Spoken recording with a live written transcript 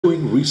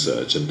ongoing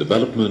research and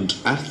development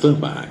at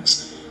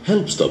Thermax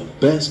helps the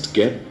best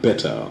get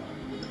better.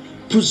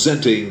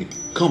 Presenting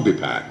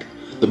Combipac,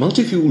 the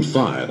multi-fuel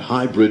fired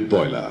hybrid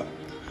boiler.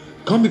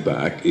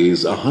 Combipac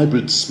is a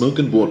hybrid smoke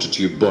and water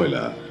tube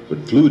boiler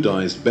with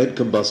fluidized bed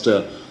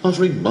combustor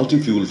offering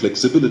multi-fuel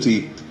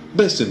flexibility,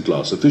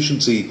 best-in-class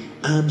efficiency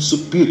and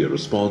superior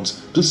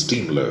response to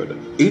steam load.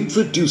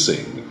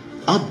 Introducing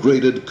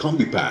upgraded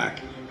Combipac,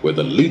 where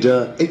the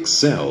leader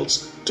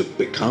excels to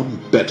become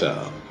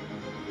better.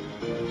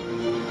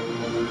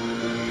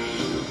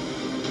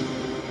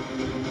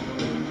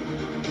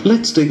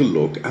 Let's take a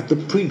look at the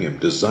premium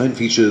design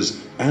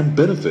features and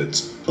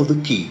benefits of the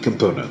key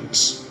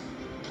components.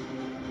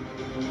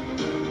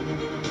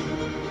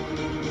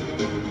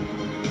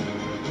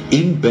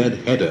 In-bed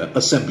header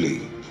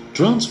assembly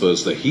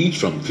transfers the heat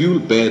from fuel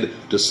bed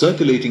to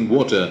circulating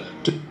water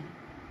to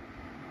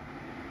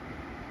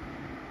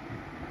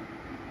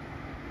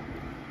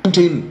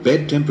maintain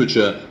bed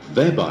temperature,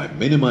 thereby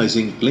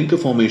minimizing clinker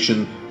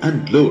formation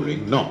and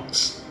lowering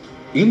NOx.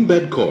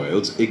 In-bed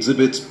coils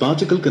exhibits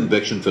particle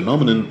convection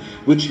phenomenon,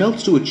 which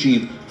helps to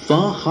achieve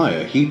far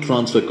higher heat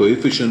transfer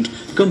coefficient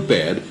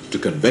compared to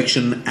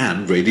convection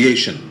and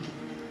radiation.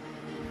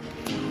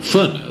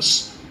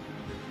 Furnace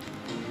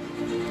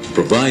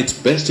provides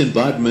best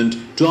environment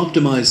to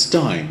optimize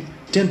time,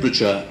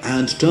 temperature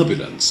and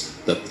turbulence,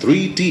 the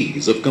 3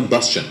 T's of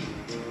combustion.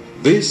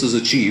 This is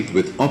achieved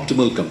with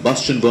optimal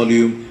combustion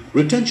volume,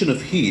 retention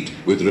of heat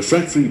with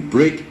refractory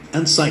brake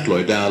and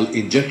cycloidal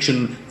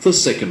injection for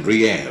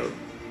secondary air.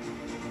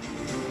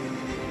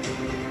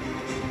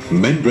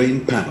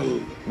 Membrane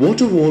panel.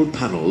 Water wall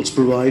panels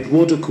provide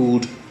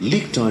water-cooled,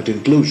 leak-tight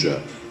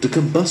enclosure to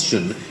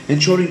combustion,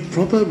 ensuring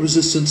proper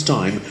resistance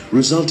time,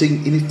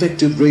 resulting in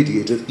effective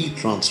radiative heat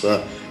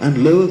transfer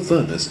and lower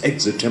furnace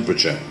exit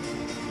temperature.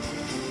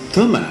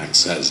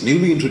 Thermax has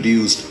newly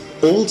introduced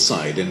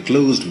all-side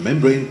enclosed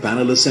membrane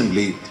panel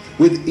assembly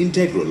with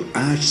integral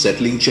ash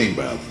settling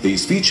chamber.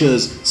 These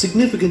features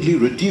significantly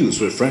reduce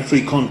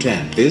refractory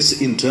content.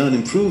 This in turn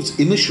improves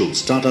initial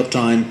startup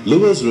time,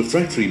 lowers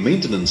refractory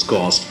maintenance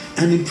cost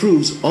and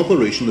improves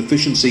operational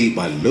efficiency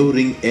by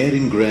lowering air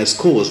ingress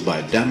caused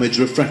by damaged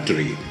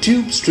refractory.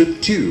 Tube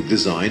strip tube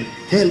design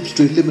helps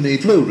to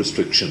eliminate flow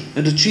restriction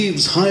and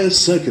achieves higher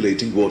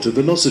circulating water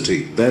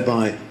velocity,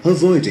 thereby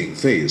avoiding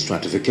phase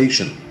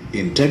stratification.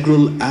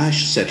 Integral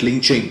ash settling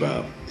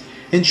chamber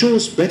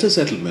ensures better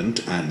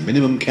settlement and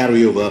minimum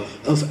carryover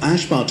of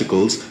ash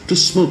particles to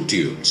smoke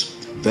tubes,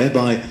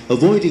 thereby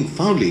avoiding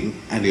fouling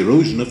and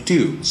erosion of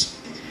tubes.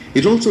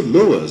 It also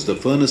lowers the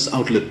furnace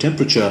outlet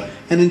temperature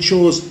and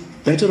ensures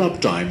better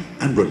uptime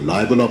and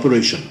reliable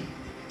operation.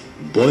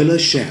 Boiler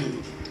shell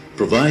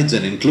provides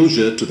an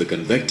enclosure to the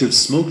convective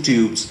smoke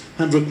tubes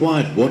and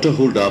required water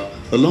hold-up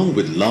along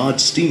with large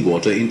steam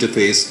water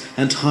interface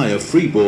and higher freeboard